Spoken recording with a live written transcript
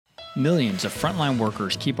Millions of frontline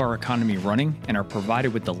workers keep our economy running and are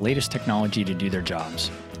provided with the latest technology to do their jobs.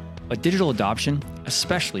 But digital adoption,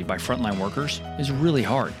 especially by frontline workers, is really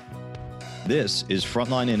hard. This is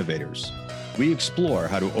Frontline Innovators. We explore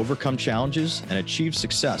how to overcome challenges and achieve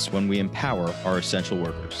success when we empower our essential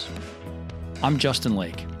workers. I'm Justin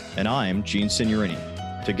Lake. And I'm Gene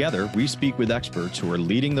Signorini. Together, we speak with experts who are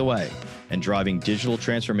leading the way and driving digital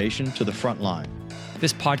transformation to the front line.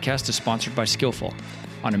 This podcast is sponsored by Skillful,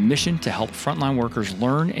 on a mission to help frontline workers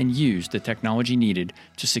learn and use the technology needed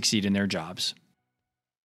to succeed in their jobs.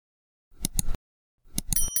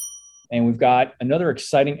 And we've got another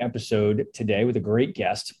exciting episode today with a great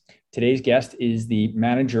guest. Today's guest is the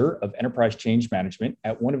manager of enterprise change management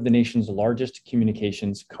at one of the nation's largest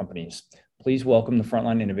communications companies. Please welcome the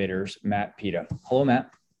Frontline Innovators, Matt Pita. Hello,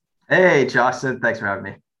 Matt. Hey, Justin. Thanks for having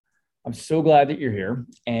me. I'm so glad that you're here.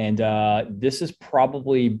 And this is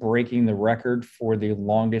probably breaking the record for the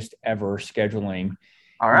longest ever scheduling.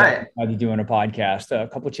 All right. To doing a podcast. A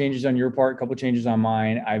couple of changes on your part, a couple of changes on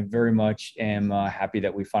mine. I very much am happy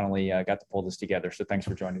that we finally got to pull this together. So thanks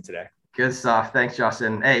for joining today. Good stuff. Thanks,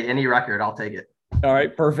 Justin. Hey, any record, I'll take it. All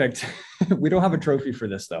right, perfect. We don't have a trophy for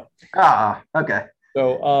this though. Okay.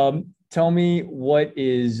 So tell me what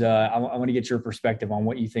is, I want to get your perspective on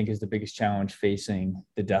what you think is the biggest challenge facing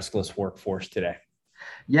the deskless workforce today.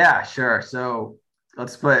 Yeah, sure. So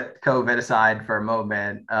let's put COVID aside for a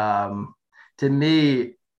moment. To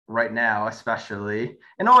me right now, especially,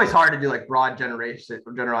 and always hard to do like broad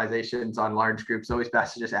generalizations on large groups, always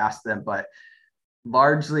best to just ask them, but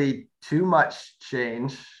largely too much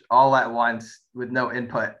change all at once with no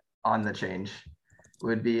input on the change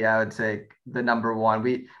would be, I would say, the number one.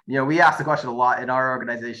 We asked the question a lot in our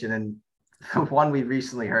organization, and the one we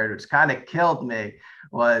recently heard, which kind of killed me,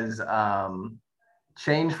 was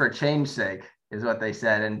change for change's sake, is what they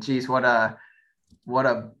said. And geez, what a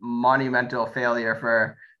monumental failure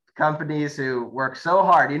for companies who work so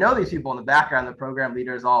hard. These people in the background, the program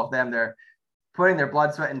leaders, all of them, they're putting their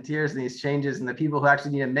blood, sweat, and tears in these changes, and the people who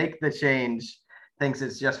actually need to make the change thinks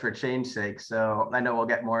it's just for change's sake. So I know we'll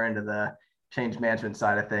get more into the change management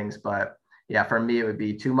side of things, but yeah, for me, it would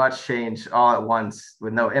be too much change all at once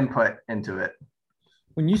with no input into it.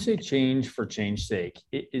 When you say change for change's sake,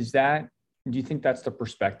 do you think that's the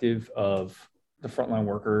perspective of the frontline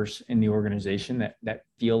workers in the organization that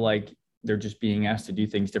feel like they're just being asked to do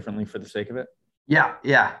things differently for the sake of it?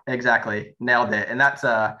 Yeah, exactly. Nailed it. And that's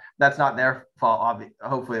not their fault.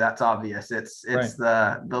 Hopefully that's obvious. It's right.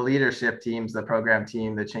 The leadership teams, the program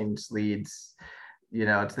team, the change leads,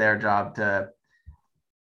 it's their job to,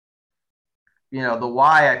 the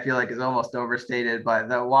why I feel like is almost overstated, but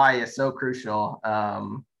the why is so crucial.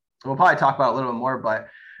 We'll probably talk about it a little bit more, but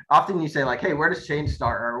often you say like, hey, where does change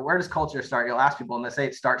start or where does culture start? You'll ask people and they say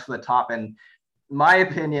it starts from the top. And my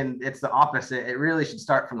opinion, it's the opposite. It really should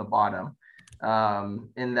start from the bottom.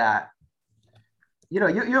 In that, you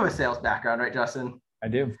have a sales background, right, Justin? I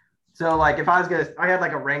do. So like if I had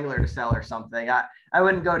like a Wrangler to sell or something, I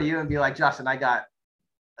wouldn't go to you and be like, Justin, I got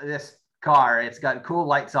this car. It's got cool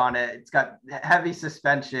lights on it. It's got heavy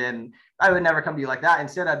suspension. I would never come to you like that.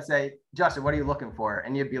 Instead, I'd say, Justin, what are you looking for?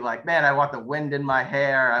 And you'd be like, man, I want the wind in my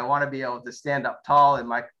hair. I want to be able to stand up tall in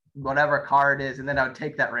my whatever car it is. And then I would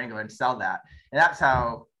take that Wrangler and sell that. And that's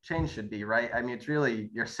how change should be, right? I mean, it's really,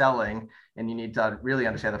 you're selling and you need to really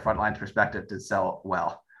understand the frontline perspective to sell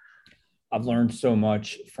well. I've learned so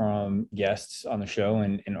much from guests on the show,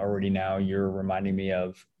 and already now you're reminding me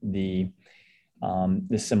of the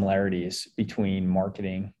similarities between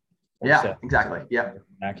marketing. Yeah, exactly. Yeah.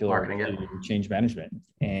 Vernacular change management.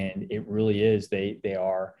 And it really is, they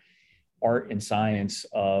are art and science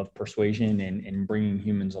of persuasion and bringing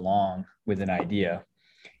humans along with an idea.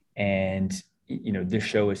 And this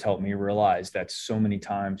show has helped me realize that so many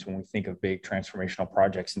times when we think of big transformational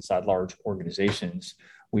projects inside large organizations,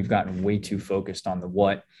 we've gotten way too focused on the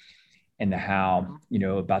what and the how,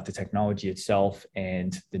 about the technology itself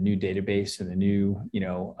and the new database and the new,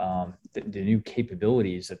 the new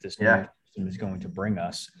capabilities that this new system is going to bring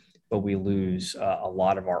us. But we lose a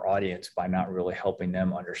lot of our audience by not really helping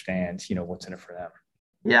them understand, what's in it for them.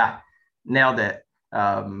 Yeah, nailed it.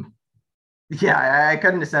 Yeah, I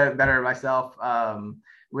couldn't have said it better myself.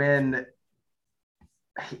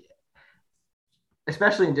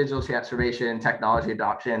 Especially in digital transformation, technology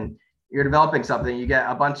adoption, you're developing something, you get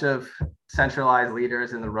a bunch of centralized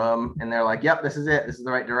leaders in the room and they're like, yep, this is it. This is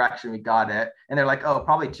the right direction. We got it. And they're like, oh,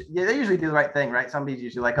 probably, they usually do the right thing, right? Somebody's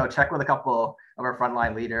usually like, oh, check with a couple of our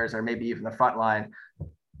frontline leaders or maybe even the frontline.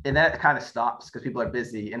 And then it kind of stops because people are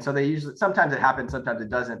busy. And so they usually, sometimes it happens, sometimes it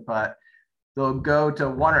doesn't, but they'll go to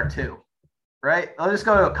one or two right? They'll just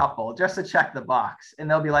go to a couple just to check the box, and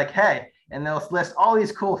they'll be like, hey, and they'll list all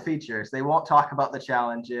these cool features. They won't talk about the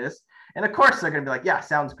challenges. And of course, they're going to be like, yeah,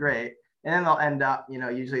 sounds great. And then they'll end up,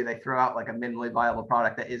 usually they throw out like a minimally viable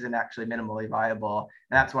product that isn't actually minimally viable.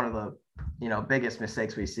 And that's one of the, biggest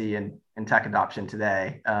mistakes we see in tech adoption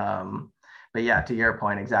today. But yeah, to your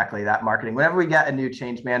point, exactly that marketing. Whenever we get a new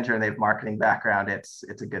change manager and they have marketing background, it's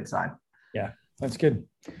a good sign. Yeah, that's good.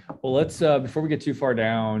 Well, let's before we get too far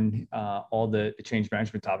down all the change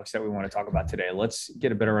management topics that we want to talk about today, let's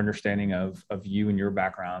get a better understanding of you and your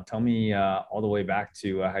background. Tell me all the way back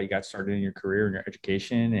to how you got started in your career and your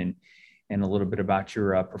education, and a little bit about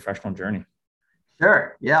your professional journey.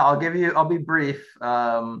 Sure. Yeah, I'll be brief.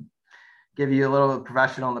 Give you a little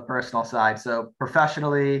professional and the personal side. So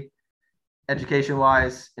professionally,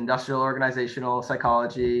 education-wise, industrial organizational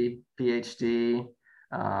psychology, PhD.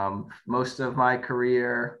 Most of my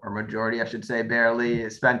career, or majority, I should say, barely,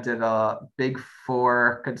 spent at a Big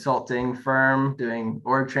Four consulting firm doing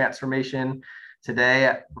org transformation.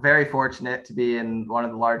 Today, very fortunate to be in one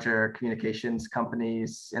of the larger communications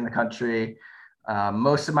companies in the country.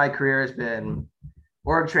 Most of my career has been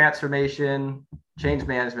org transformation, change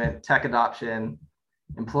management, tech adoption,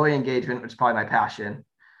 employee engagement, which is probably my passion,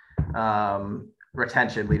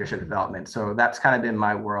 retention, leadership development. So that's kind of been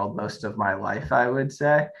my world most of my life, I would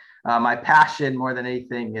say. My passion more than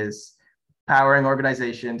anything is powering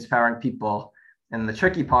organizations, powering people. And the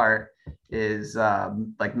tricky part is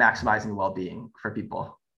like maximizing well-being for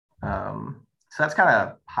people. So that's kind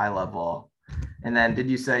of high level. And then did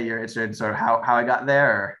you say you're interested in sort of how I got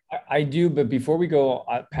there? I do, but before we go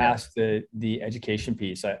past the education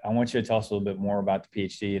piece, I want you to tell us a little bit more about the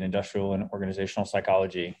PhD in industrial and organizational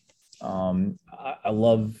psychology. I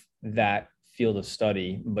love that field of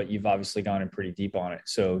study, but you've obviously gone in pretty deep on it.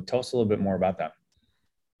 So tell us a little bit more about that.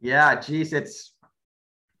 Yeah, geez, it's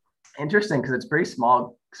interesting because it's pretty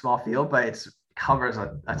small field, but it covers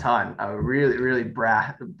a ton, a really, really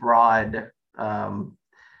broad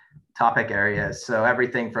topic areas. So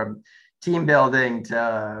everything from team building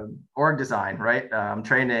to org design, right?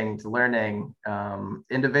 Training to learning,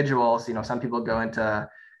 individuals, some people go into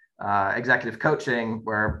executive coaching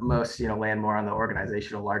where most, land more on the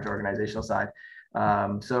large organizational side.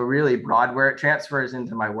 So really broad where it transfers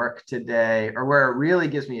into my work today, or where it really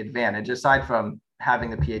gives me advantage, aside from having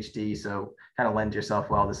the PhD. So kind of lend yourself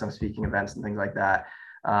well to some speaking events and things like that.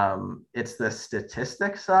 It's the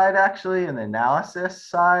statistics side, actually, and the analysis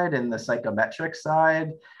side and the psychometric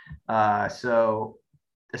side. So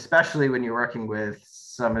especially when you're working with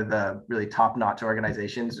some of the really top-notch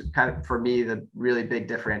organizations, kind of for me, the really big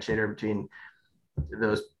differentiator between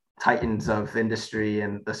those titans of industry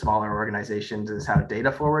and the smaller organizations is how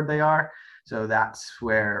data forward they are. So that's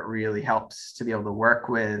where it really helps to be able to work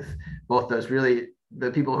with both those the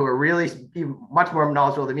people who are really much more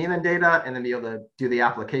knowledgeable than me than data, and then be able to do the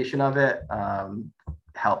application of it,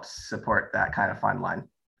 helps support that kind of fine line.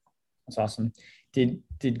 That's awesome. Did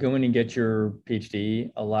going and get your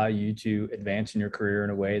PhD allow you to advance in your career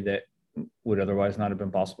in a way that would otherwise not have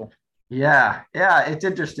been possible? Yeah, it's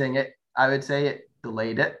interesting. I would say it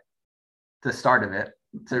delayed it, the start of it,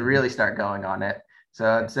 to really start going on it. So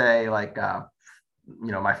I'd say like,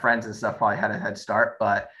 my friends and stuff probably had a head start,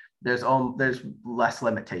 but there's less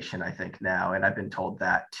limitation, I think, now. And I've been told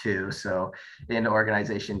that too. So in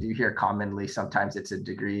organizations, you hear commonly, sometimes it's a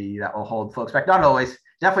degree that will hold folks back. Not always,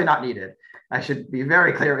 definitely not needed. I should be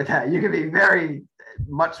very clear with that. You can be very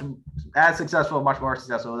much as successful, much more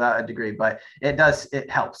successful without a degree, but it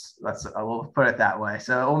helps. We'll put it that way.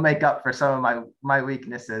 So it will make up for some of my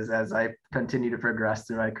weaknesses as I continue to progress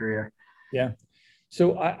through my career. Yeah.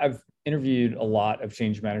 So I've interviewed a lot of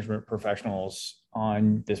change management professionals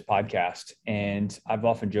on this podcast, and I've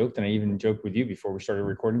often joked, and I even joked with you before we started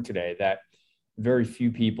recording today, that very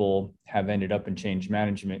few people have ended up in change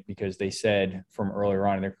management because they said from earlier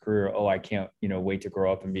on in their career, I can't, wait to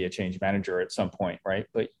grow up and be a change manager at some point, right?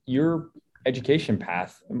 But your education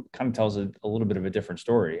path kind of tells a little bit of a different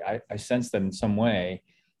story. I sense that in some way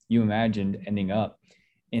you imagined ending up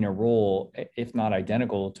in a role, if not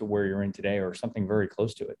identical to where you're in today, or something very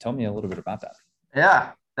close to it. Tell me a little bit about that.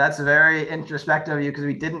 Yeah, that's very introspective of you, because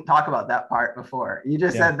we didn't talk about that part before. You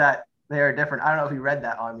just said that they are different. I don't know if you read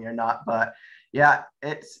that on me or not, but yeah,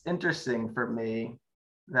 it's interesting for me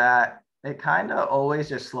that it kind of always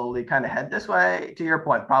just slowly kind of head this way. To your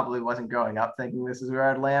point, probably wasn't growing up thinking this is where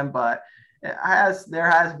I'd land, but there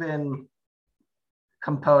has been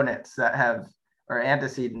components that have, or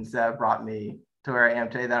antecedents that have brought me to where I am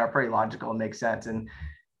today that are pretty logical and make sense. And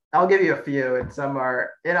I'll give you a few,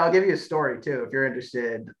 and I'll give you a story too, if you're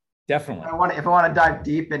interested. Definitely. If I want to dive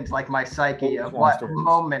deep into like my psyche of what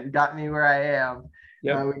moment got me where I am,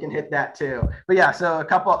 we can hit that too. But yeah, so a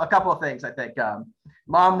couple of things I think.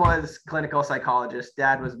 Mom was clinical psychologist.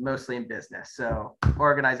 Dad was mostly in business. So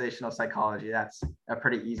organizational psychology, that's a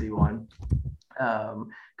pretty easy one.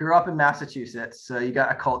 Grew up in Massachusetts. So you got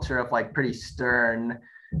a culture of like pretty stern,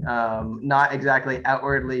 not exactly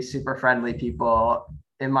outwardly super friendly people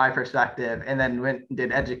in my perspective. And then went and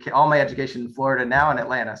did all my education in Florida, now in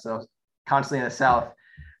Atlanta. So constantly in the South,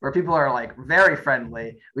 where people are like very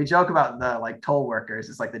friendly. We joke about the like toll workers.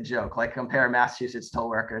 It's like the joke, like compare a Massachusetts toll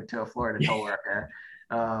worker to a Florida toll worker.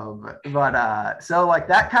 So like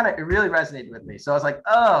that kind of, it really resonated with me. So I was like,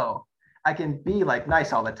 oh, I can be like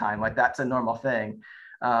nice all the time. Like that's a normal thing.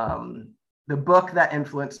 The book that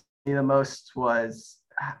influenced me the most was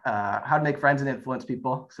How to Make Friends and Influence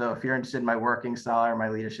People. So if you're interested in my working style or my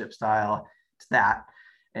leadership style, it's that.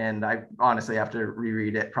 And I honestly have to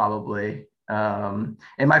reread it probably. And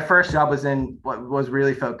my first job was in what was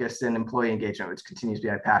really focused in employee engagement, which continues to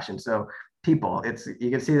be my passion. So people,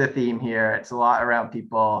 you can see the theme here. It's a lot around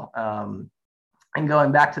people. And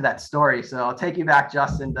going back to that story, so I'll take you back,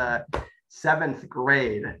 Justin, to 7th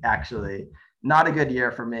grade, actually. Not a good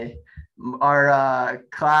year for me. Our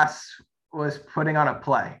class was putting on a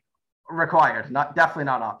play, required, definitely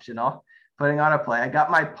not optional, putting on a play. I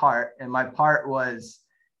got my part, and my part was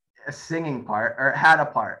a singing part, or had a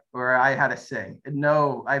part where I had to sing.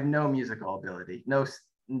 I have no musical ability.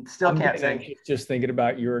 Still can't sing. Just thinking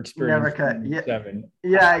about your experience. Never could. Yeah, 7.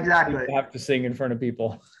 Yeah, exactly. You have to sing in front of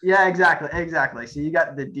people. Yeah, exactly. So you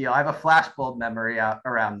got the deal. I have a flashbulb memory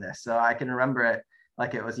around this, so I can remember it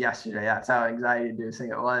like it was yesterday. That's how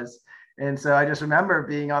anxiety-inducing it was. And so I just remember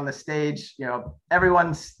being on the stage.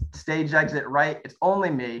 Everyone's stage exit right. It's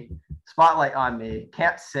only me. Spotlight on me.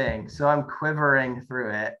 Can't sing, so I'm quivering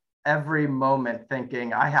through it every moment,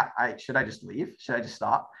 thinking, should I just leave? Should I just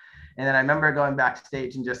stop? And then I remember going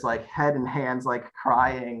backstage and just like head and hands, like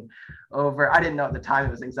crying over, I didn't know at the time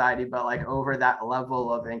it was anxiety, but like over that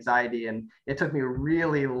level of anxiety. And it took me a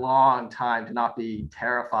really long time to not be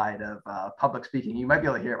terrified of public speaking. You might be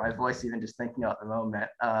able to hear it, my voice, even just thinking about the moment.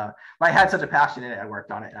 But I had such a passion in it. I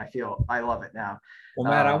worked on it, and I love it now. Well,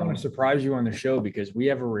 Matt, I want to surprise you on the show because we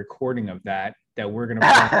have a recording of that we're going to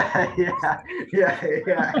yeah,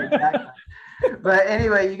 exactly. But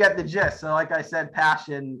anyway, you get the gist. So like I said,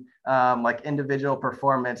 passion, like individual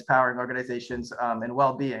performance, powering organizations, and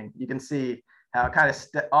well-being. You can see how it kind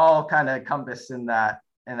of all kind of encompass in that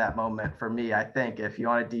moment for me. I think if you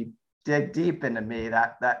want to dig deep into me,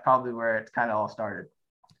 that probably where it kind of all started.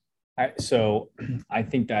 So I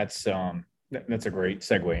think that's a great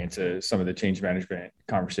segue into some of the change management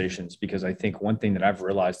conversations, because I think one thing that I've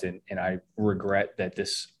realized, and I regret that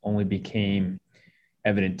this only became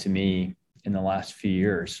evident to me in the last few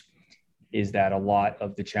years, is that a lot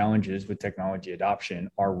of the challenges with technology adoption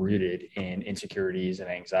are rooted in insecurities and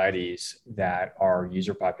anxieties that our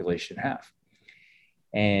user population have.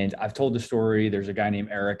 And I've told the story. There's a guy named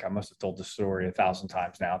Eric. I must have told the story 1,000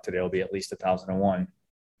 times now. Today will be at least 1,001.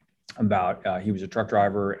 About he was a truck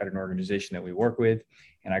driver at an organization that we work with,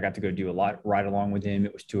 and I got to go do a ride along with him.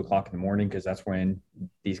 It was 2:00 in the morning because that's when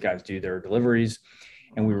these guys do their deliveries.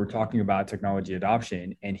 And we were talking about technology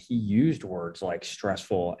adoption, and he used words like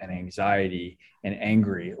stressful and anxiety and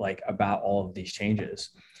angry, like about all of these changes.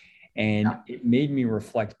 And it made me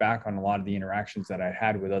reflect back on a lot of the interactions that I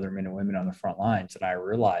had with other men and women on the front lines. And I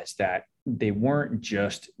realized that they weren't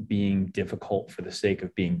just being difficult for the sake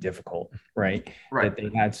of being difficult, right? That they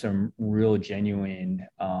had some real genuine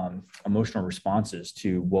emotional responses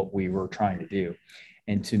to what we were trying to do.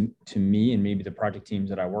 And to me, and maybe the project teams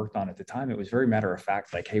that I worked on at the time, it was very matter of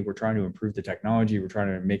fact, like, hey, we're trying to improve the technology. We're trying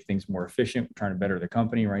to make things more efficient. We're trying to better the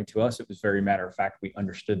company, right? To us, it was very matter of fact. We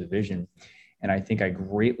understood the vision. And I think I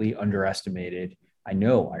greatly underestimated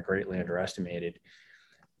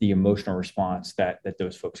the emotional response that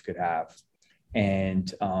those folks could have.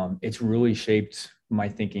 And it's really shaped my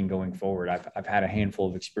thinking going forward. I've had a handful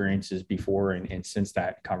of experiences before and since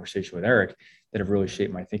that conversation with Eric that have really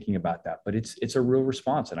shaped my thinking about that. But it's a real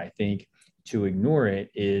response. And I think to ignore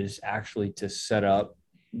it is actually to set up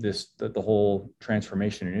the whole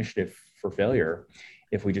transformation initiative for failure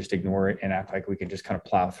if we just ignore it and act like we can just kind of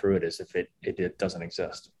plow through it as if it doesn't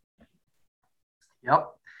exist. Yep.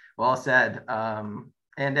 Well said.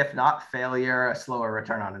 And if not failure, a slower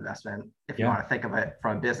return on investment, if you want to think of it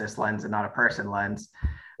from a business lens and not a person lens,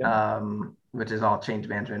 which is all change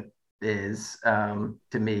management is,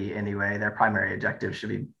 to me anyway. Their primary objective should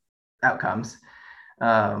be outcomes.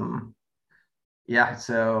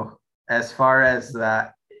 So as far as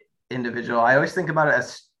that individual, I always think about it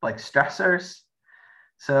as like stressors.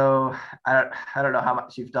 So I don't know how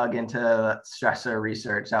much you've dug into stressor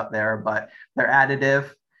research out there, but they're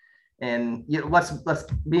additive. And let's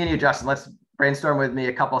me and you, Justin, let's brainstorm with me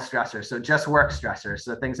a couple of stressors. So just work stressors,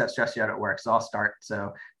 so things that stress you out at work. So I'll start.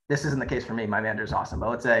 So this isn't the case for me. My manager's awesome,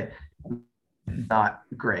 but let's say not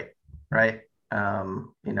great, right?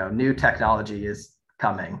 New technology is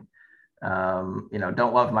coming.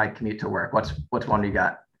 Don't love my commute to work. What's one you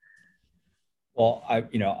got? Well,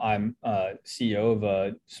 I'm CEO of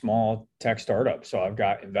a small tech startup. So I've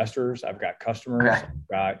got investors, I've got customers, Okay. I've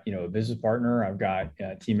got, a business partner, I've got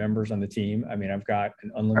team members on the team. I mean, I've got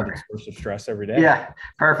an unlimited source of stress every day. Yeah,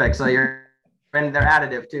 perfect. So and they're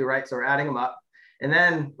additive too, right? So we're adding them up. And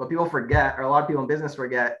then what people forget, or a lot of people in business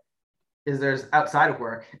forget, is there's outside of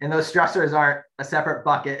work, and those stressors aren't a separate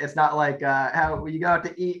bucket. It's not like how you go out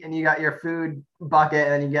to eat and you got your food bucket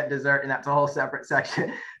and then you get dessert and that's a whole separate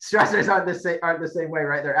section. Stressors aren't the same way,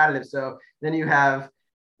 right? They're additive. So then you have,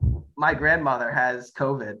 my grandmother has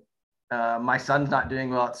COVID. My son's not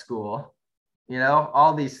doing well at school.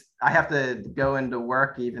 All these, I have to go into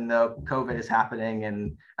work even though COVID is happening,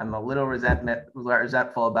 and I'm a little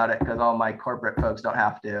resentful about it because all my corporate folks don't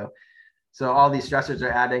have to. So all these stressors are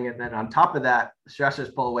adding, and then on top of that,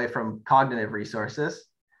 stressors pull away from cognitive resources.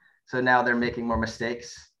 So now they're making more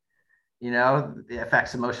mistakes. It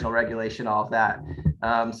affects emotional regulation, all of that.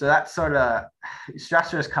 So that sort of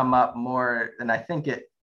stressors come up more than I think it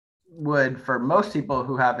would for most people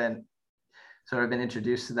who haven't sort of been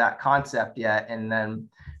introduced to that concept yet. And then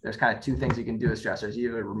there's kind of two things you can do with stressors.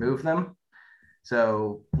 You would remove them.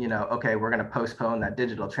 So, okay, we're going to postpone that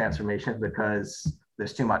digital transformation because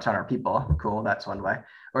there's too much on our people. Cool. That's one way.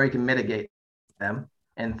 Or you can mitigate them.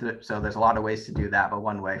 And so there's a lot of ways to do that. But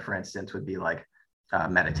one way, for instance, would be like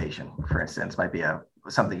meditation, for instance, might be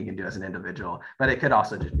something you can do as an individual, but it could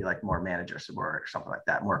also just be like more manager support or something like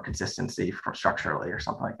that, more consistency from structurally or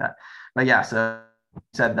something like that. But yeah, so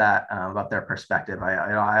said that about their perspective.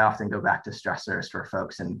 I often go back to stressors for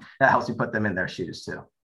folks, and that helps you put them in their shoes too.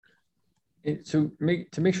 So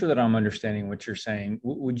to make sure that I'm understanding what you're saying,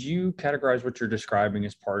 would you categorize what you're describing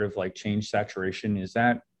as part of like change saturation? Is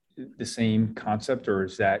that the same concept, or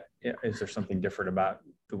is there something different about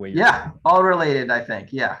the way Yeah, all related, I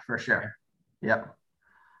think. Yeah, for sure. Yep.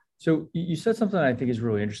 So you said something I think is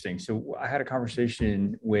really interesting. So I had a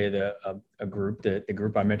conversation with a group, the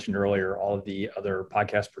group I mentioned earlier, all of the other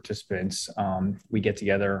podcast participants. We get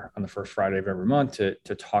together on the first Friday of every month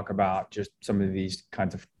to talk about just some of these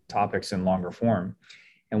kinds of topics in longer form.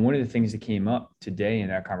 And one of the things that came up today in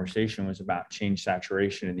that conversation was about change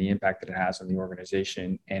saturation and the impact that it has on the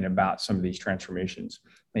organization and about some of these transformations.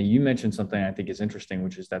 Now, you mentioned something I think is interesting,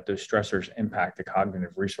 which is that those stressors impact the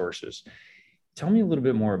cognitive resources. Tell me a little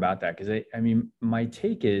bit more about that, because I mean, my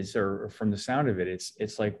take is, or from the sound of it,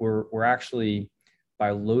 it's like we're actually,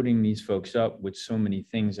 by loading these folks up with so many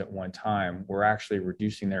things at one time, we're actually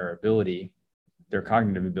reducing their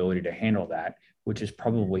cognitive ability to handle that, which is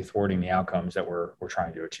probably thwarting the outcomes that we're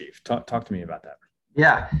trying to achieve. Talk to me about that.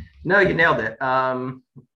 Yeah, no, you nailed it. And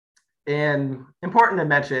important to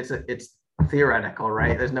mention, it's theoretical,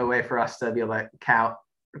 right? There's no way for us to be able to count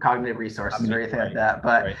cognitive resources or anything like that.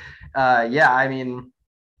 But yeah, I mean,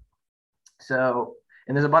 so,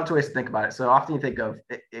 and there's a bunch of ways to think about it. So often you think of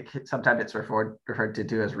it sometimes it's referred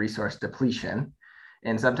to as resource depletion.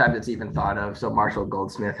 And sometimes it's even thought of. So Marshall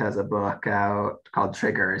Goldsmith has a book out called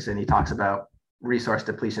Triggers, and he talks about resource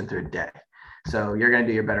depletion through a day. So you're going to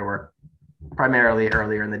do your better work primarily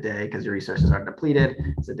earlier in the day because your resources are depleted.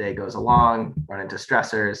 As the day goes along, run into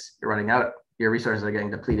stressors, you're running out, your resources are getting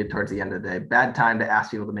depleted towards the end of the day. Bad time to ask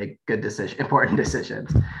people to make important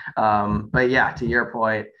decisions. But yeah, to your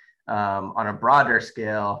point, on a broader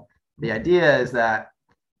scale, the idea is that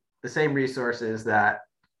the same resources that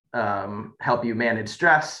help you manage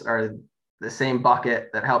stress are the same bucket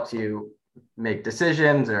that helps you make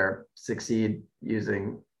decisions or succeed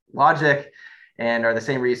using logic, and are the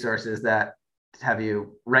same resources that have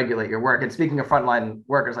you regulate your work. And speaking of frontline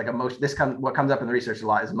workers, like what comes up in the research a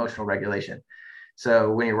lot is emotional regulation.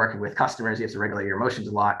 So when you're working with customers, you have to regulate your emotions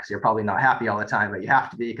a lot because you're probably not happy all the time, but you have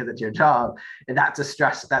to be because it's your job. And that's a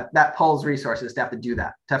stress that pulls resources to have to do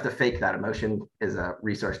that, to have to fake that. Emotion is a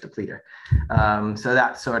resource depleter. So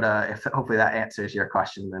that's sort of, hopefully that answers your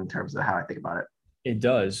question in terms of how I think about it. It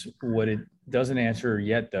does. What it doesn't answer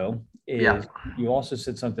yet, though, is you also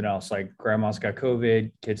said something else, like grandma's got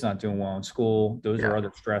COVID, kids not doing well in school. Those are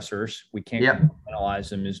other stressors. We can't compartmentalize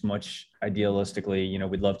them as much idealistically.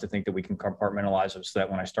 We'd love to think that we can compartmentalize them so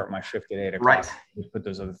that when I start my shift at 8 o'clock, just put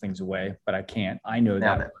those other things away, but I can't. I know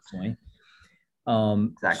that personally.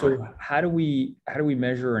 Exactly. So how do we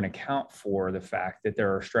measure and account for the fact that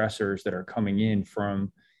there are stressors that are coming in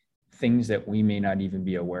from things that we may not even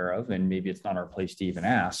be aware of, and maybe it's not our place to even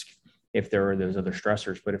ask if there are those other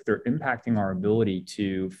stressors, but if they're impacting our ability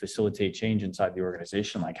to facilitate change inside the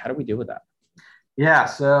organization, like how do we deal with that? Yeah.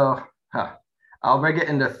 So I'll break it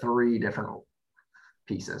into three different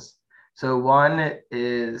pieces. So one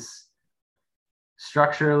is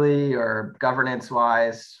structurally or governance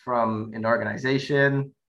wise from an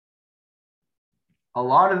organization. A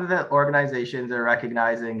lot of the organizations are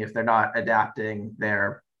recognizing if they're not adapting,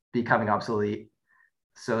 they're becoming obsolete.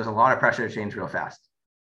 So there's a lot of pressure to change real fast.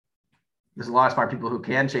 There's a lot of smart people who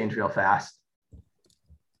can change real fast.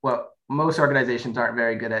 What most organizations aren't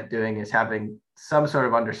very good at doing is having some sort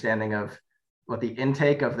of understanding of what the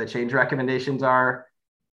intake of the change recommendations are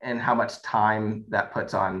and how much time that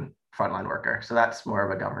puts on frontline worker. So that's more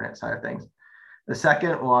of a governance side of things. The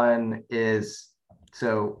second one is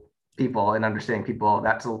so people and understanding people.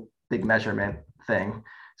 That's a big measurement thing.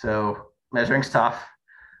 So measuring's tough.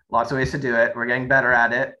 Lots of ways to do it. We're getting better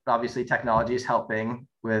at it. Obviously, technology is helping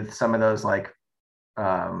with some of those, like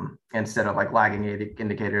instead of like lagging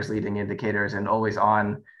indicators, leading indicators, and always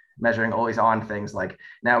on measuring always on things. Like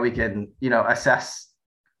now we can, assess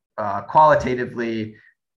qualitatively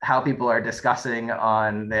how people are discussing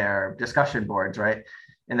on their discussion boards, right?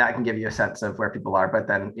 And that can give you a sense of where people are. But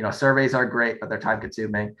then, surveys are great, but they're time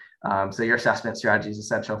consuming. So your assessment strategy is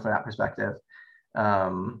essential for that perspective.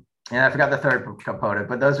 And I forgot the third component,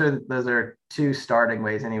 but those are two starting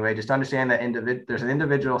ways anyway. Just understand that there's an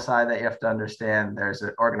individual side that you have to understand. There's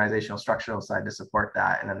an organizational structural side to support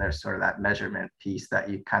that. And then there's sort of that measurement piece that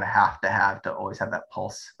you kind of have to always have that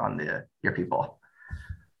pulse on your people.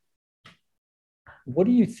 What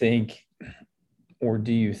do you think, or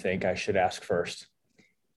do you think I should ask first,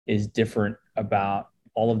 is different about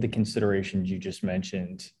all of the considerations you just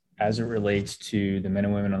mentioned as it relates to the men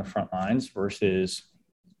and women on the front lines versus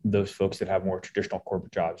those folks that have more traditional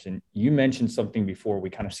corporate jobs? And you mentioned something before, we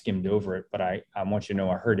kind of skimmed over it, but I want you to know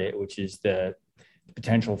I heard it, which is the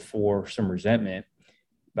potential for some resentment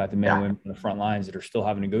about the men and women on the front lines that are still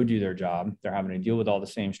having to go do their job. They're having to deal with all the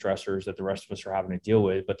same stressors that the rest of us are having to deal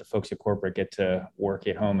with, but the folks at corporate get to work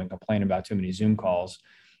at home and complain about too many Zoom calls,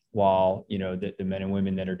 while the men and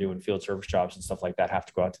women that are doing field service jobs and stuff like that have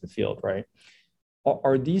to go out to the field, right?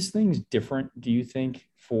 Are these things different, do you think,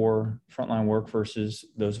 for frontline work versus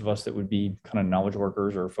those of us that would be kind of knowledge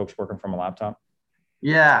workers or folks working from a laptop?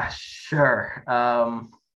 Yeah, sure.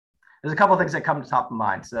 There's a couple of things that come to top of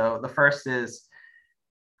mind. So the first is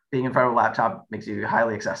being in front of a laptop makes you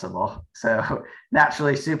highly accessible. So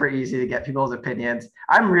naturally, super easy to get people's opinions.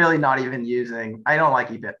 I'm really not even I don't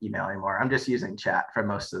like email anymore. I'm just using chat for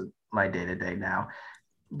most of my day-to-day now.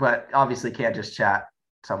 But obviously can't just chat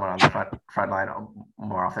someone on the front line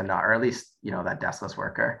more often than not, or at least, that deskless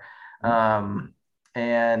worker.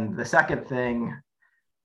 And the second thing,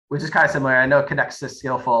 which is kind of similar, I know connects to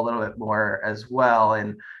Skillful a little bit more as well.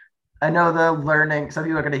 And I know the learning, some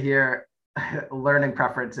people are going to hear learning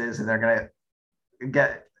preferences and they're going to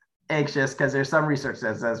get anxious because there's some research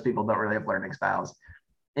that says people don't really have learning styles.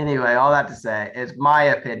 Anyway, all that to say is my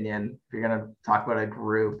opinion, if you're going to talk about a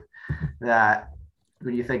group, that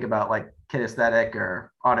when you think about like kinesthetic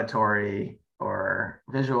or auditory or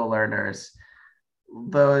visual learners,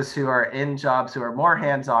 those who are in jobs who are more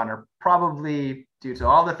hands-on are probably, due to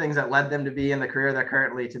all the things that led them to be in the career they're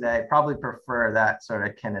currently today, probably prefer that sort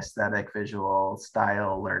of kinesthetic visual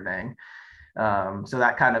style learning. So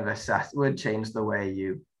that kind of would change the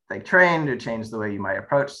way they trained, would change the way you might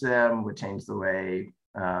approach them, would change the way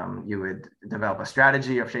you would develop a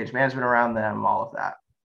strategy of change management around them, all of that.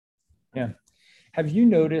 Yeah. Have you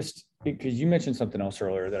noticed, because you mentioned something else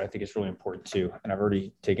earlier that I think is really important too, and I've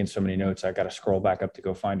already taken so many notes, I got to scroll back up to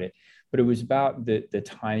go find it, but it was about the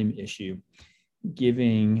time issue,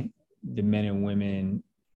 giving the men and women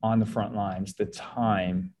on the front lines the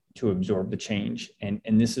time to absorb the change. And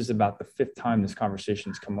this is about the fifth time this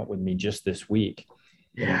conversation's come up with me just this week.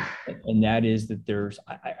 Yeah. And that is that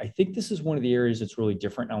I think this is one of the areas that's really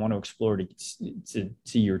different. And I want to explore to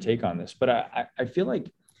see your take on this, but I feel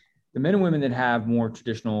like the men and women that have more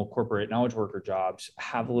traditional corporate knowledge worker jobs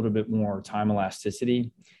have a little bit more time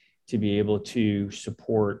elasticity to be able to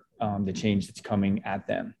support the change that's coming at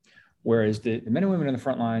them. Whereas the men and women on the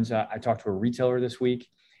front lines, I talked to a retailer this week,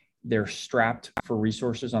 they're strapped for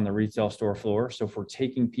resources on the retail store floor. So for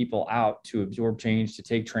taking people out to absorb change, to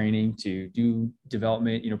take training, to do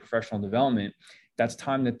development, professional development, that's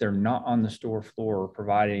time that they're not on the store floor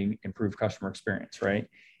providing improved customer experience, right?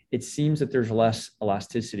 It seems that there's less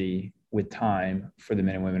elasticity with time for the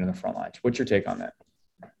men and women in the front lines. What's your take on that?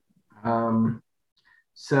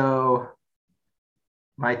 So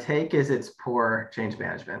my take is it's poor change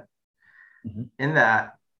management in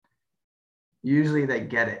that usually they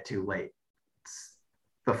get it too late. It's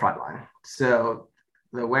the front line. So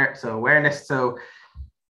awareness. So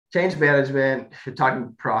change management, if you're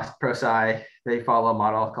talking ProSci, they follow a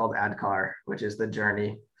model called ADKAR, which is the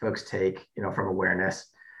journey folks take, from awareness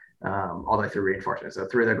all the way through reinforcement. So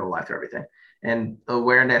through their goal life, through everything. And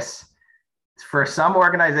awareness for some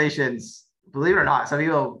organizations, believe it or not, some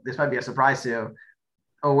people, this might be a surprise to,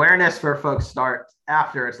 awareness for folks starts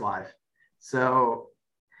after it's live. So,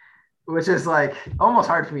 which is like almost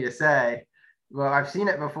hard for me to say, but I've seen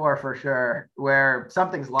it before for sure, where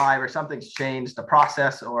something's live or something's changed, the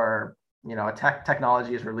process or a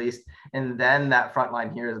technology is released, and then that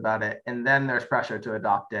frontline hears about it, and then there's pressure to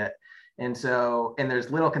adopt it, and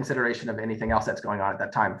there's little consideration of anything else that's going on at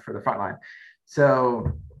that time for the frontline.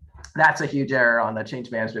 So that's a huge error on the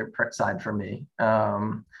change management side for me.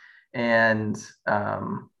 From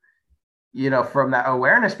that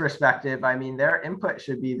awareness perspective, I mean, their input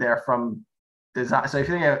should be there from design. So if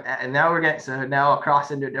you think of, and now now I'll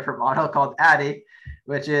cross into a different model called ADDIE,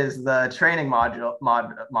 which is the training model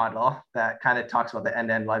that kind of talks about the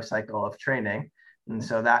end-to-end life cycle of training. And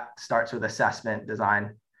so that starts with assessment,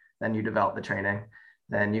 design, then you develop the training,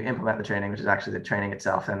 then you implement the training, which is actually the training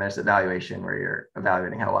itself. And there's evaluation where you're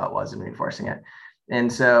evaluating how well it was and reinforcing it.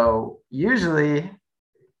 And so usually,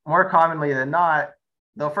 more commonly than not,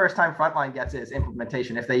 the first time frontline gets it is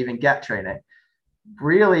implementation, if they even get training.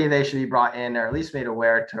 Really, they should be brought in or at least made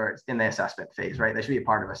aware towards in the assessment phase, right? They should be a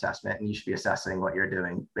part of assessment, and you should be assessing what you're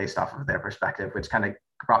doing based off of their perspective, which kind of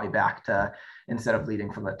brought me back to, instead of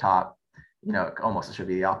leading from the top, almost it should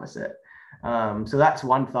be the opposite. So that's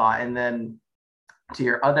one thought. And then to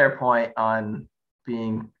your other point on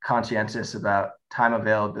being conscientious about time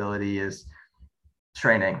availability is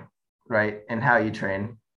training, right? And how you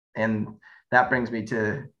train. And that brings me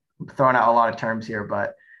to throwing out a lot of terms here,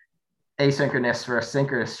 but asynchronous versus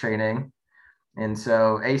synchronous training. And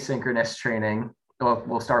so asynchronous training,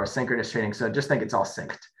 we'll start with synchronous training. So just think it's all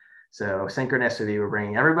synced. So synchronous would be we're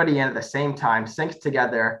bringing everybody in at the same time, synced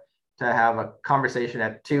together to have a conversation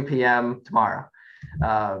at 2 p.m. tomorrow.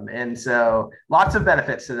 And so lots of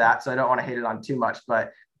benefits to that. So I don't want to hate it on too much,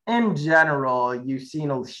 but in general, you've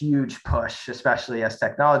seen a huge push, especially as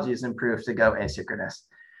technology has improved, to go asynchronous.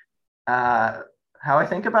 How I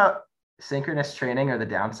think about synchronous training, or the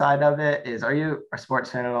downside of it, is, are you a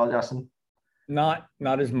sports fan at all, Justin? Not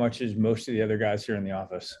as much as most of the other guys here in the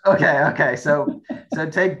office. Okay. So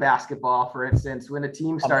take basketball, for instance. When a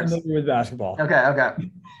team starts, I'm familiar with basketball. Okay.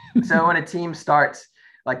 So when a team starts,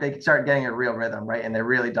 like, they start getting a real rhythm, right? And they're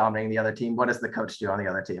really dominating the other team. What does the coach do on the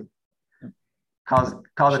other team? Call the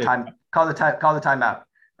timeout,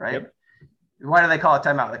 right? Yep. Why do they call it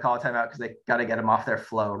timeout? They call it timeout because they got to get them off their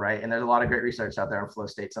flow, right? And there's a lot of great research out there on flow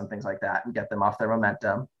states and things like that, and get them off their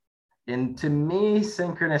momentum. And to me,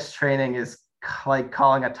 synchronous training is like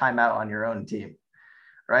calling a timeout on your own team,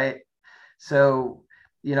 right? So,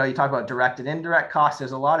 you talk about direct and indirect costs.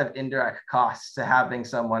 There's a lot of indirect costs to having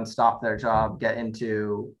someone stop their job, get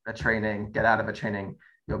into a training, get out of a training,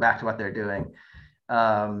 go back to what they're doing.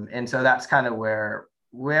 And so that's kind of where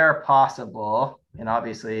possible, and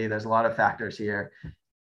obviously there's a lot of factors here,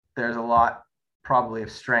 there's a lot probably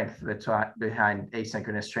of strength behind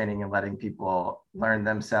asynchronous training and letting people learn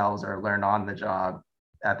themselves or learn on the job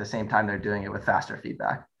at the same time they're doing it with faster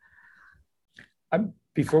feedback.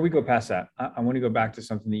 Before we go past that, I want to go back to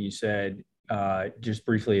something that you said just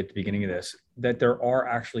briefly at the beginning of this, that there are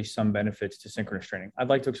actually some benefits to synchronous training. I'd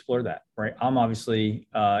like to explore that, right? I'm obviously,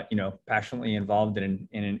 passionately involved in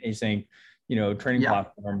an async, training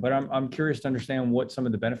platform, but I'm curious to understand what some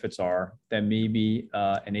of the benefits are that maybe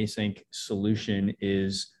an async solution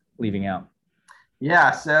is leaving out.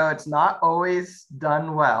 Yeah, so it's not always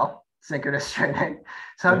done well, synchronous training.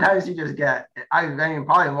 Sometimes you just get, I mean,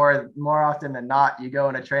 probably more often than not, you go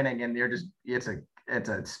in a training and it's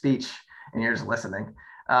a speech and you're just listening.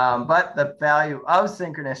 But the value of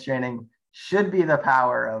synchronous training should be the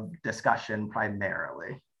power of discussion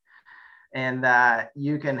primarily, and that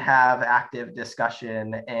you can have active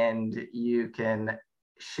discussion and you can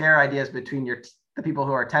share ideas between the people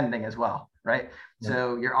who are attending as well, right? Yeah.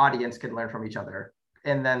 So your audience can learn from each other.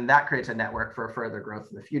 And then that creates a network for further growth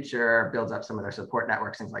in the future, builds up some of their support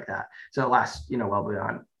networks, things like that. So it lasts, well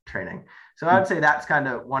beyond training. So I would say that's kind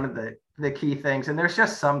of one of the key things. And there's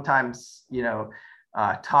just sometimes,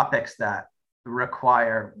 topics that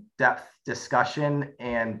require depth discussion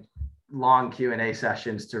and long Q&A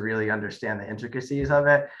sessions to really understand the intricacies of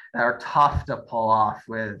it that are tough to pull off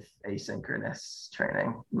with asynchronous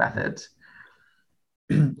training methods.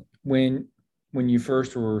 When when you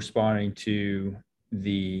first were responding to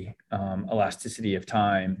the elasticity of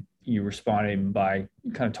time, you responded by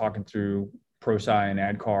kind of talking through ProSci and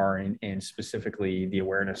ADKAR and specifically the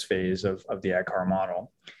awareness phase of the ADKAR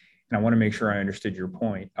model. And I want to make sure I understood your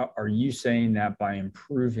point. Are you saying that by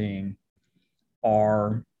improving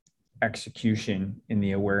our execution in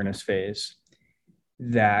the awareness phase,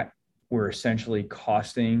 that we're essentially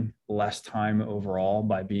costing less time overall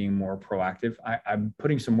by being more proactive? I'm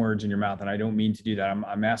putting some words in your mouth and I don't mean to do that.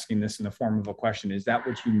 I'm asking this in the form of a question. Is that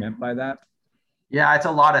what you meant by that? Yeah, it's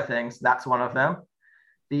a lot of things. That's one of them.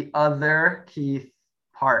 The other key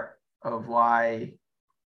part of why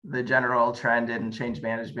the general trend in change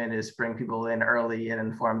management is bring people in early and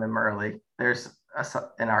inform them early. There's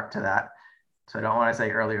an art to that. So I don't want to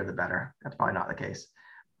say earlier the better. That's probably not the case.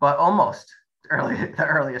 But almost early, the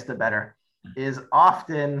earliest the better, is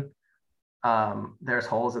often there's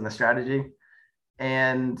holes in the strategy,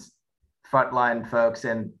 and frontline folks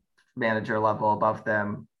and manager level above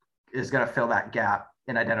them is going to fill that gap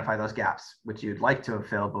and identify those gaps, which you'd like to have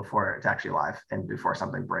filled before it's actually live and before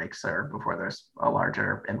something breaks or before there's a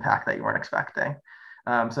larger impact that you weren't expecting.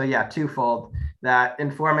 So yeah, twofold. That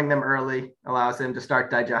informing them early allows them to start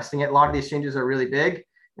digesting it. A lot of these changes are really big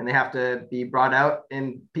and they have to be brought out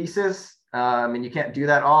in pieces. And you can't do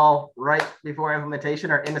that all right before implementation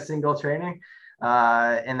or in a single training.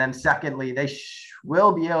 And then secondly, they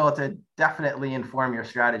will be able to definitely inform your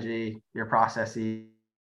strategy, your processes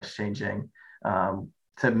changing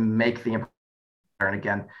to make the, and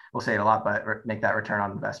again, we'll say it a lot, but make that return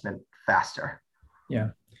on investment faster. Yeah.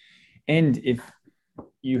 And if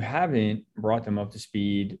you haven't brought them up to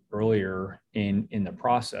speed earlier in the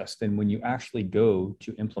process, then when you actually go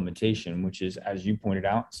to implementation, which is, as you pointed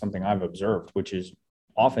out, something I've observed, which is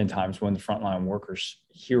oftentimes when the frontline workers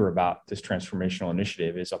hear about this transformational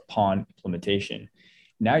initiative is upon implementation.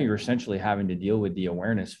 Now you're essentially having to deal with the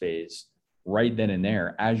awareness phase right then and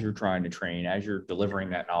there as you're trying to train, as you're delivering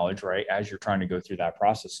that knowledge, right, as you're trying to go through that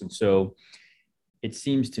process. And so it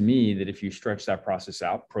seems to me that if you stretch that process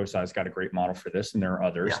out, ProSci's got a great model for this, and there are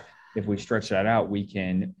others. Yeah. If we stretch that out, we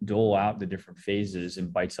can dole out the different phases in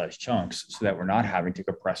bite-sized chunks so that we're not having to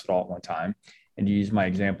compress it all at one time. And to use my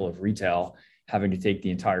example of retail, having to take the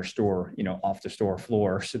entire store, off the store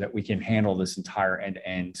floor so that we can handle this entire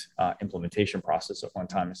end-to-end implementation process at one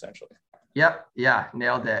time, essentially. Yep. Yeah.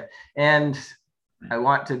 Nailed it. And I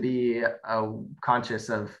want to be conscious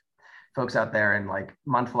of folks out there in like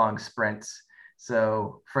month-long sprints.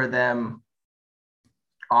 So for them,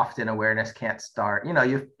 often awareness can't start,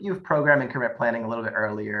 you've program increment planning a little bit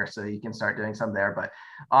earlier, so you can start doing some there, but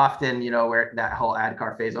often, where that whole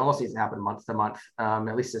ADKAR phase almost needs to happen month to month,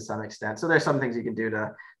 at least to some extent. So there's some things you can do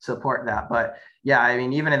to support that. But yeah, I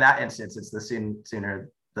mean, even in that instance, it's the sooner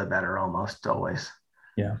the better, almost always.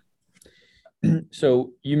 Yeah.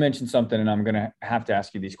 So you mentioned something, and I'm going to have to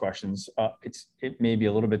ask you these questions. It may be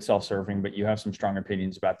a little bit self-serving, but you have some strong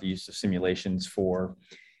opinions about the use of simulations for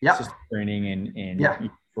system training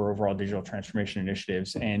and for overall digital transformation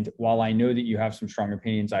initiatives. And while I know that you have some strong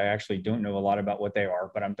opinions, I actually don't know a lot about what they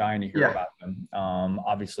are, but I'm dying to hear about them.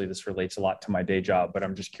 Obviously, this relates a lot to my day job, but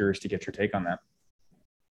I'm just curious to get your take on that.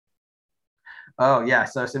 Oh, yeah.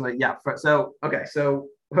 So I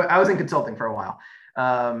was in consulting for a while.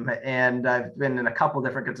 And I've been in a couple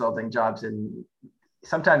different consulting jobs, and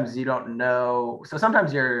sometimes you don't know. So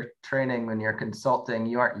sometimes you're training when you're consulting,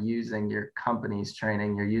 you aren't using your company's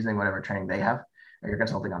training, you're using whatever training they have, or you're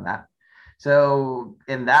consulting on that. So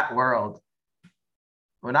in that world,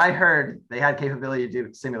 when I heard they had capability to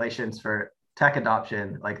do simulations for tech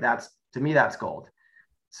adoption, like to me, that's gold.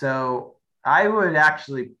 So I would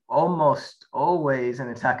actually almost always in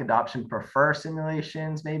a tech adoption prefer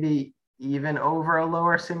simulations, maybe even over a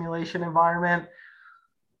lower simulation environment,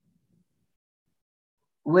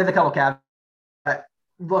 with a couple caveats.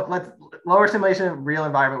 Look, lower simulation, real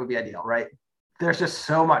environment would be ideal, right? There's just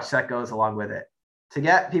so much that goes along with it. To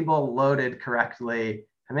get people loaded correctly,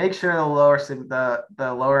 to make sure the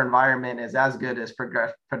lower environment is as good as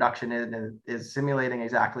production is, and is simulating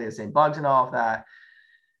exactly the same bugs and all of that.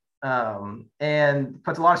 And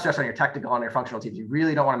puts a lot of stress on your technical and your functional teams. You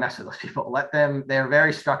really don't want to mess with those people. They're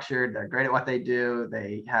very structured. They're great at what they do.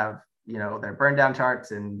 They have, their burn down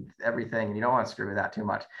charts and everything, and you don't want to screw with that too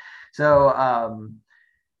much. So,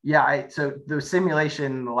 so the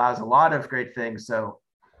simulation allows a lot of great things. So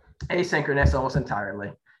asynchronous almost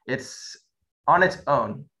entirely. It's on its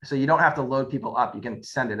own. So you don't have to load people up. You can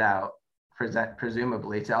send it out,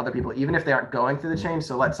 presumably, to other people, even if they aren't going through the change.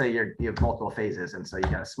 So let's say you have multiple phases, and so you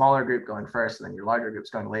got a smaller group going first, and then your larger group's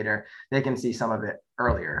going later. They can see some of it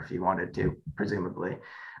earlier if you wanted to, presumably.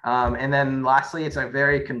 And then lastly, it's a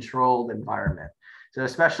very controlled environment. So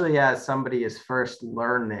especially as somebody is first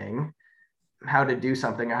learning how to do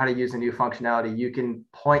something or how to use a new functionality, you can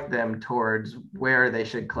point them towards where they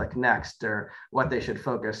should click next or what they should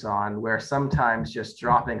focus on, where sometimes just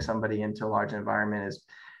dropping somebody into a large environment is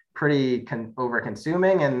pretty over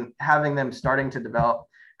consuming, and having them starting to develop,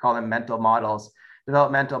 call them mental models,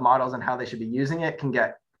 developmental models and how they should be using it can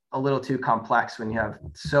get a little too complex when you have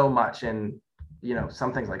so much in,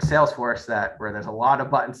 some things like Salesforce where there's a lot of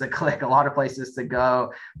buttons to click, a lot of places to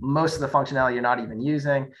go, most of the functionality you're not even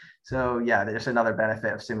using. So yeah, there's another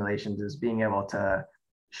benefit of simulations is being able to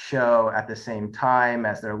show at the same time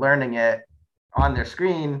as they're learning it on their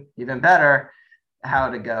screen, even better, how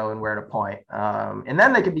to go and where to point. And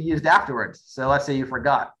then they can be used afterwards. So let's say you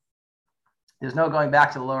forgot. There's no going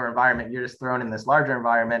back to the lower environment. You're just thrown in this larger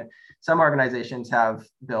environment. Some organizations have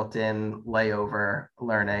built-in layover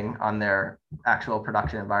learning on their actual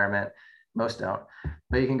production environment. Most don't.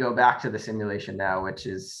 But you can go back to the simulation now, which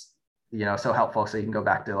is, so helpful. So you can go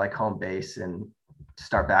back to like home base and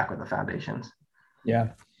start back with the foundations. Yeah.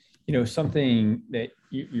 Something that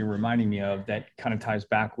you're reminding me of that kind of ties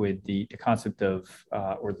back with the concept of,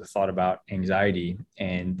 or the thought about anxiety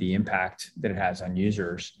and the impact that it has on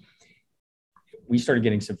users. We started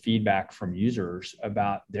getting some feedback from users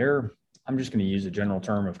about I'm just going to use a general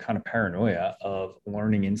term of kind of paranoia of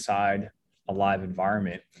learning inside a live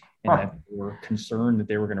environment, and that they were concerned that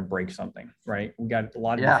they were going to break something, right? We got a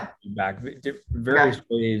lot of different feedback, various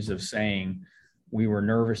ways of saying we were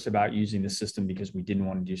nervous about using the system because we didn't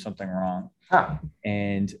want to do something wrong.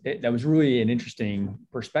 And that was really an interesting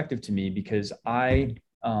perspective to me, because I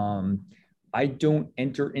don't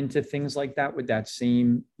enter into things like that with that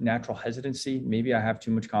same natural hesitancy. Maybe I have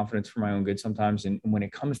too much confidence for my own good sometimes. And when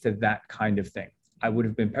it comes to that kind of thing, I would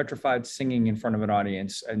have been petrified singing in front of an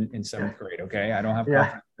audience in seventh grade. Okay. I don't have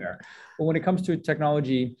confidence there. But when it comes to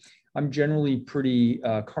technology, I'm generally pretty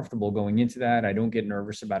comfortable going into that. I don't get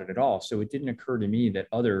nervous about it at all. So it didn't occur to me that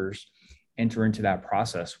others enter into that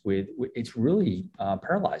process with it's really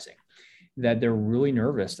paralyzing, that they're really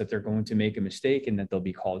nervous that they're going to make a mistake and that they'll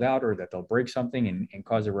be called out, or that they'll break something and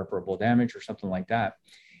cause irreparable damage or something like that.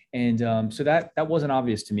 And so that wasn't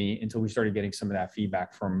obvious to me until we started getting some of that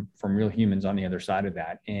feedback from real humans on the other side of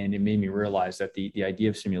that. And it made me realize that the idea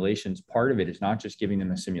of simulations, part of it is not just giving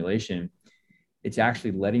them a simulation, it's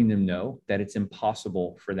actually letting them know that it's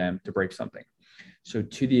impossible for them to break something. So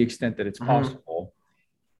to the extent that it's possible,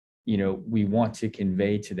 we want to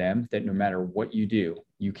convey to them that no matter what you do,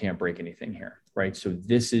 you can't break anything here, right? So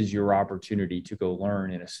this is your opportunity to go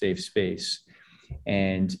learn in a safe space.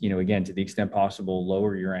 And, again, to the extent possible,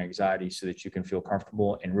 lower your anxiety so that you can feel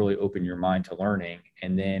comfortable and really open your mind to learning.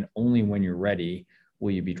 And then only when you're ready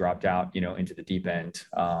will you be dropped out, into the deep end,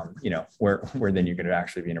 where then you're going to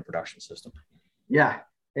actually be in a production system. Yeah.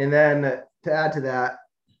 And then to add to that,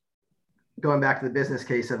 going back to the business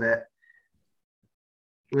case of it,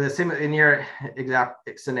 in your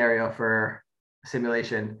exact scenario for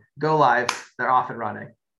simulation, go live, they're off and running,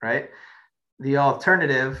 right? The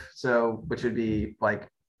alternative, which would be like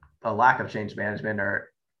a lack of change management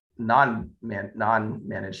or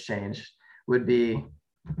non-managed change, would be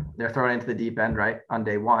they're thrown into the deep end, right, on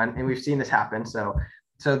day one. And we've seen this happen. So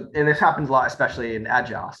and this happens a lot, especially in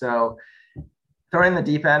Agile. So thrown in the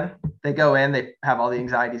deep end, they go in, they have all the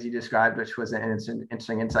anxieties you described, which was an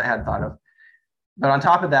interesting insight I hadn't thought of. But on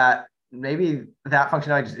top of that, maybe that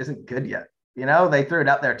functionality just isn't good yet. They threw it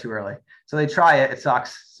out there too early. So they try it, it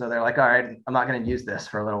sucks. So they're like, all right, I'm not going to use this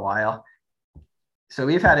for a little while. So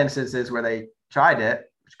we've had instances where they tried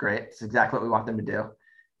it, which is great. It's exactly what we want them to do.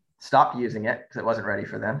 Stopped using it because it wasn't ready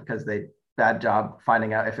for them, because bad job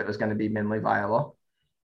finding out if it was going to be minimally viable.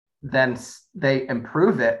 Then they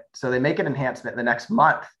improve it. So they make an enhancement the next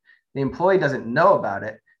month. The employee doesn't know about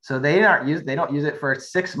it. So they don't use it for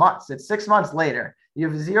 6 months. It's 6 months later. You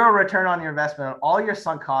have zero return on your investment on all your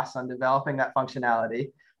sunk costs on developing that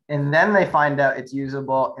functionality. And then they find out it's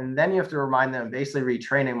usable. And then you have to remind them, basically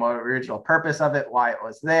retraining what the original purpose of it, why it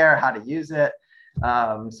was there, how to use it.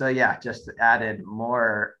 So yeah, just added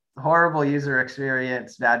more horrible user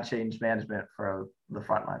experience, bad change management for the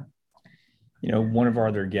frontline. One of our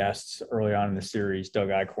other guests early on in the series, Doug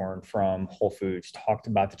Eichhorn from Whole Foods, talked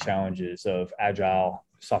about the challenges of agile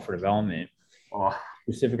software development,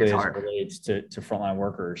 specifically as it relates to frontline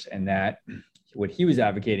workers. And that what he was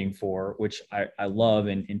advocating for, which I love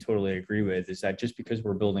and totally agree with, is that just because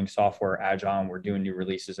we're building software agile and we're doing new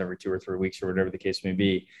releases every 2 or 3 weeks or whatever the case may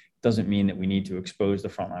be, doesn't mean that we need to expose the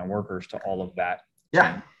frontline workers to all of that.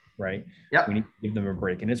 Yeah. Right. Yeah. We need to give them a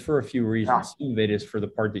break. And it's for a few reasons. Some of it is for the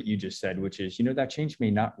part that you just said, which is, that change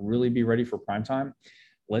may not really be ready for prime time.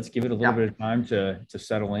 let's give it a little bit of time to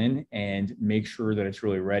settle in and make sure that it's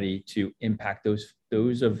really ready to impact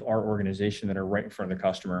those of our organization that are right in front of the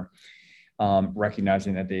customer,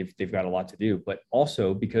 recognizing that they've got a lot to do, but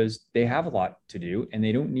also because they have a lot to do and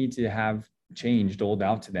they don't need to have change doled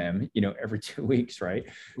out to them, every 2 weeks, right?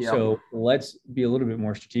 Yep. So let's be a little bit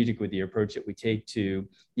more strategic with the approach that we take to,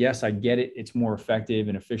 yes, I get it. It's more effective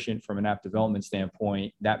and efficient from an app development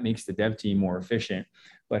standpoint. That makes the dev team more efficient,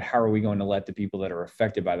 but how are we going to let the people that are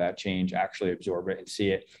affected by that change actually absorb it and see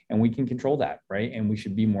it? And we can control that, right? And we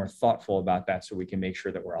should be more thoughtful about that so we can make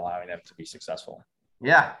sure that we're allowing them to be successful.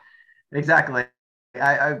 Yeah, exactly.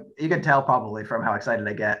 You can tell probably from how excited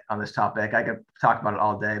I get on this topic. I could talk about it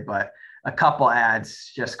all day, but a couple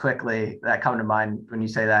ads just quickly that come to mind when you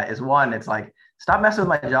say that is, one, it's like, stop messing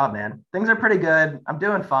with my job, man. Things are pretty good. I'm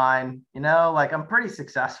doing fine. Like I'm pretty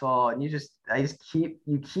successful. And you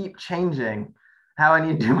keep changing how I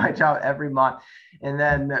need to do my job every month. And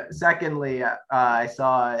then secondly, I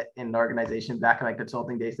saw in an organization back in my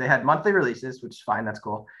consulting days, they had monthly releases, which is fine. That's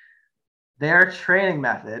cool. Their training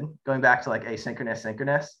method, going back to like asynchronous,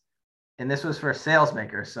 synchronous, and this was for sales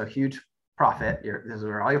makers. So huge profit. This is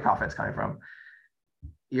where all your profit's coming from.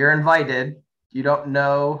 You're invited. You don't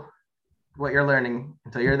know what you're learning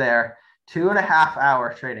until you're there. 2.5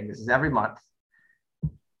 hour training. This is every month.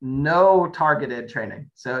 No targeted training.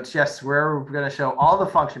 So it's just, we're going to show all the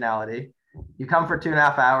functionality. You come for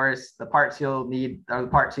 2.5 hours. The parts you'll need are the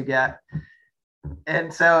parts you get.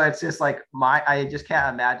 And so it's just like I just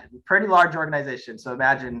can't imagine. Pretty large organization. So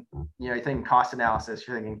imagine, you're thinking cost analysis.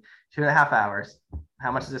 You're thinking 2.5 hours.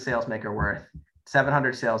 How much is a sales maker worth?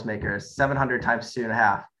 700 sales makers, 700 times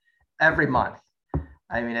 2.5 every month.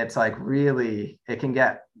 I mean, it's like really, it can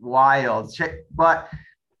get wild. But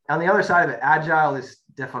on the other side of it, agile is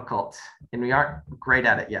difficult and we aren't great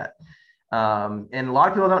at it yet. And a lot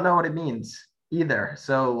of people don't know what it means either.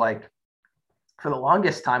 So like for the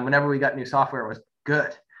longest time, whenever we got new software, it was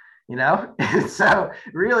good, so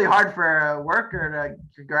really hard for a worker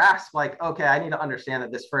to grasp like, okay, I need to understand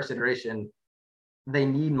that this first iteration, they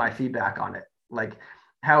need my feedback on it. Like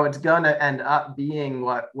how it's going to end up being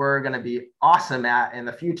what we're going to be awesome at in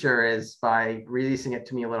the future is by releasing it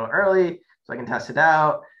to me a little early so I can test it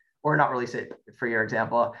out, or not release it for your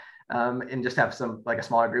example, and just have some like a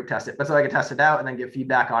smaller group test it, but so I can test it out and then give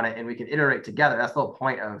feedback on it and we can iterate together. That's the whole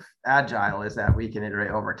point of agile, is that we can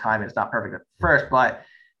iterate over time. It's not perfect at first, but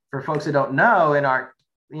for folks who don't know and aren't,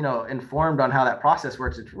 informed on how that process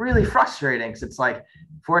works, it's really frustrating. Because it's like,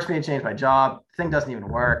 force me to change my job. Thing doesn't even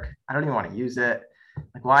work. I don't even want to use it.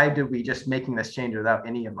 Like, why did we just making this change without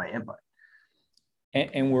any of my input?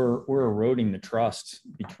 And we're eroding the trust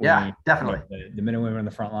between definitely the men and women on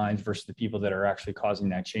the front lines versus the people that are actually causing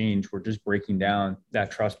that change. We're just breaking down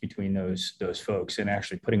that trust between those folks and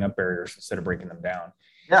actually putting up barriers instead of breaking them down.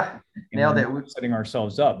 Yeah, nailed it. We're setting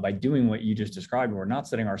ourselves up by doing what you just described. We're not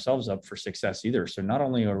setting ourselves up for success either. So not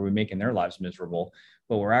only are we making their lives miserable,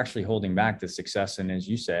 but we're actually holding back the success. And as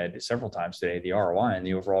you said several times today, the ROI and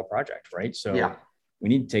the overall project, right? So we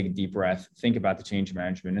need to take a deep breath, think about the change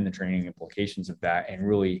management and the training implications of that, and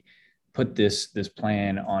really put this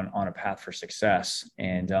plan on a path for success.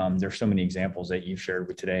 And there's so many examples that you've shared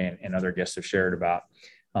with today and other guests have shared about.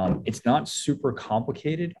 It's not super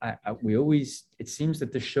complicated. It seems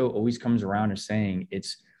that this show always comes around as saying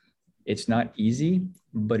it's not easy,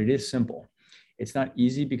 but it is simple. It's not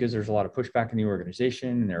easy because there's a lot of pushback in the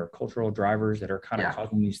organization. There are cultural drivers that are kind of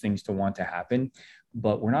causing these things to want to happen,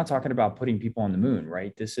 but we're not talking about putting people on the moon,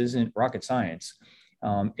 right? This isn't rocket science.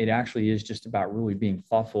 It actually is just about really being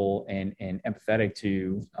thoughtful and empathetic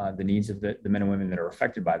to the needs of the men and women that are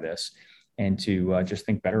affected by this, and to just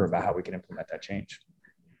think better about how we can implement that change.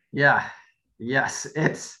 Yeah. Yes.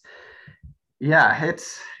 I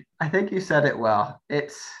think you said it well.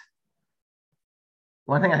 It's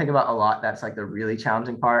one thing I think about a lot. That's like the really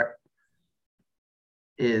challenging part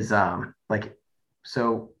is so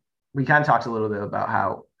we kind of talked a little bit about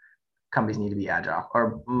how companies need to be agile,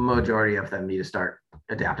 or majority of them need to start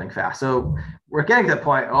adapting fast. So we're getting to the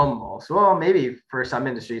point almost, well, maybe for some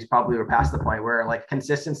industries, probably we're past the point where like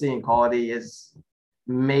consistency and quality is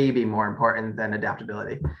maybe more important than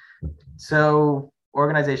adaptability. So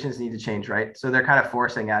organizations need to change, right? So they're kind of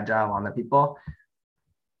forcing agile on the people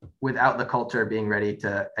without the culture being ready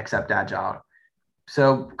to accept agile.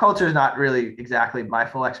 So culture is not really exactly my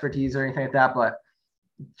full expertise or anything like that, but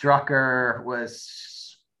Drucker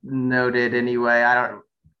was noted anyway.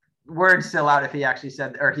 Word's still out if he actually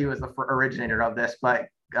said, or he was the originator of this, but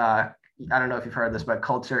I don't know if you've heard this, but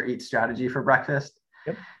culture eats strategy for breakfast.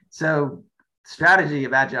 Yep. So strategy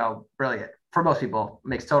of agile, brilliant. For most people,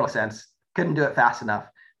 makes total sense. Couldn't do it fast enough.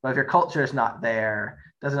 But if your culture is not there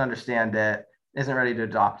doesn't understand it, isn't ready to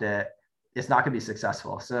adopt it, it's not going to be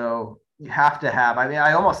successful. So you have to have,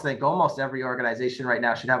 I almost think almost every organization right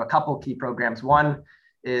now should have a couple key programs. One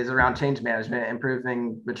is around change management,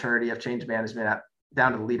 improving maturity of change management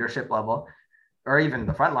down to the leadership level, or even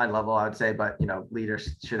the frontline level, I would say, but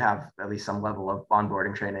leaders should have at least some level of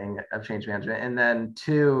onboarding training of change management. And then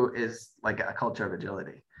two is like a culture of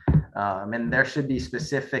agility. And there should be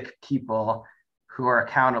specific people who are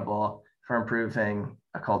accountable for improving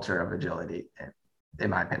a culture of agility, in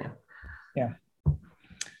my opinion. Yeah.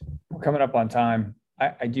 We're coming up on time.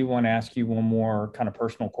 I do want to ask you one more kind of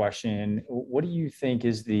personal question. What do you think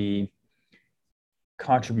is the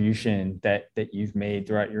contribution that you've made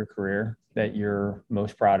throughout your career that you're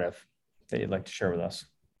most proud of, that you'd like to share with us?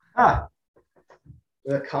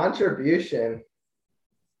 The contribution.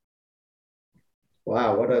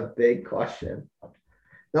 Wow, what a big question.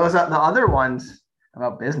 Those are the other ones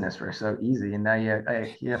about business were so easy, and now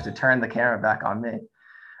you have to turn the camera back on me.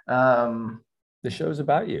 The show's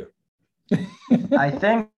about you. I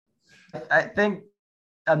think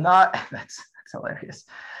I'm not. That's hilarious.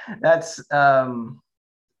 That's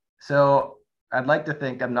so I'd like to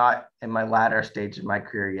think I'm not in my latter stage of my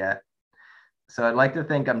career yet. So I'd like to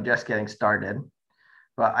think I'm just getting started,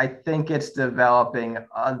 but I think it's developing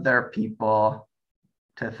other people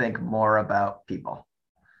to think more about people.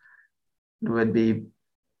 It would be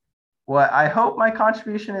what I hope my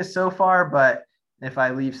contribution is so far, but if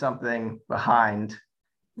I leave something behind,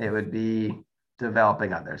 it would be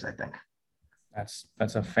developing others, I think.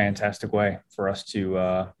 That's a fantastic way for us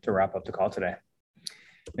to wrap up the call today.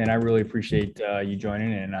 Man, I really appreciate you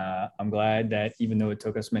joining, and I'm glad that even though it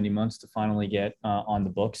took us many months to finally get on the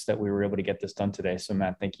books, that we were able to get this done today. So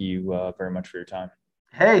Matt, thank you very much for your time.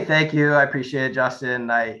 Hey, thank you. I appreciate it,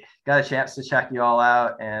 Justin. I got a chance to check you all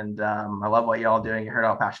out, and I love what you're all doing. You heard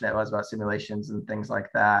how passionate I was about simulations and things like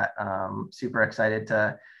that. Super excited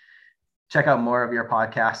to check out more of your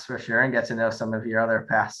podcasts for sure and get to know some of your other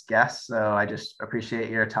past guests. So I just appreciate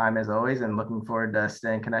your time as always, and looking forward to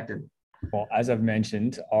staying connected. Well, as I've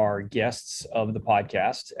mentioned, our guests of the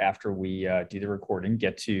podcast, after we do the recording,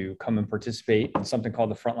 get to come and participate in something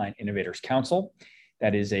called the Frontline Innovators Council.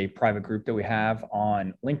 That is a private group that we have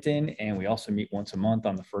on LinkedIn, and we also meet once a month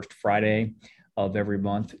on the first Friday of every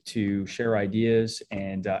month to share ideas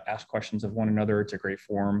and ask questions of one another. It's a great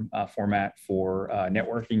format for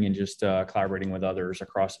networking and just collaborating with others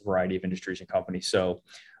across a variety of industries and companies. So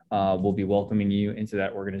we'll be welcoming you into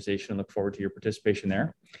that organization and look forward to your participation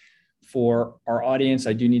there. For our audience,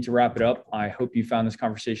 I do need to wrap it up. I hope you found this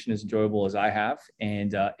conversation as enjoyable as I have.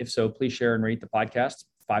 And if so, please share and rate the podcast.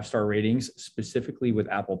 5-star ratings, specifically with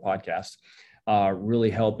Apple Podcasts, really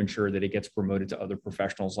help ensure that it gets promoted to other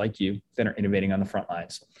professionals like you that are innovating on the front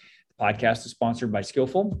lines. The podcast is sponsored by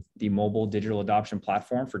Skillful, the mobile digital adoption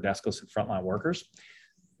platform for deskless and frontline workers.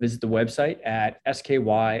 Visit the website at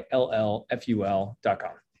skyllful.com.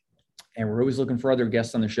 And we're always looking for other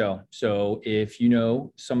guests on the show. So if you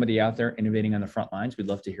know somebody out there innovating on the front lines, we'd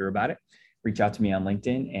love to hear about it. Reach out to me on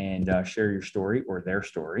LinkedIn and share your story or their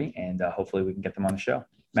story, and hopefully we can get them on the show.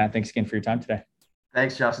 Matt, thanks again for your time today.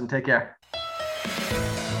 Thanks, Justin. Take care.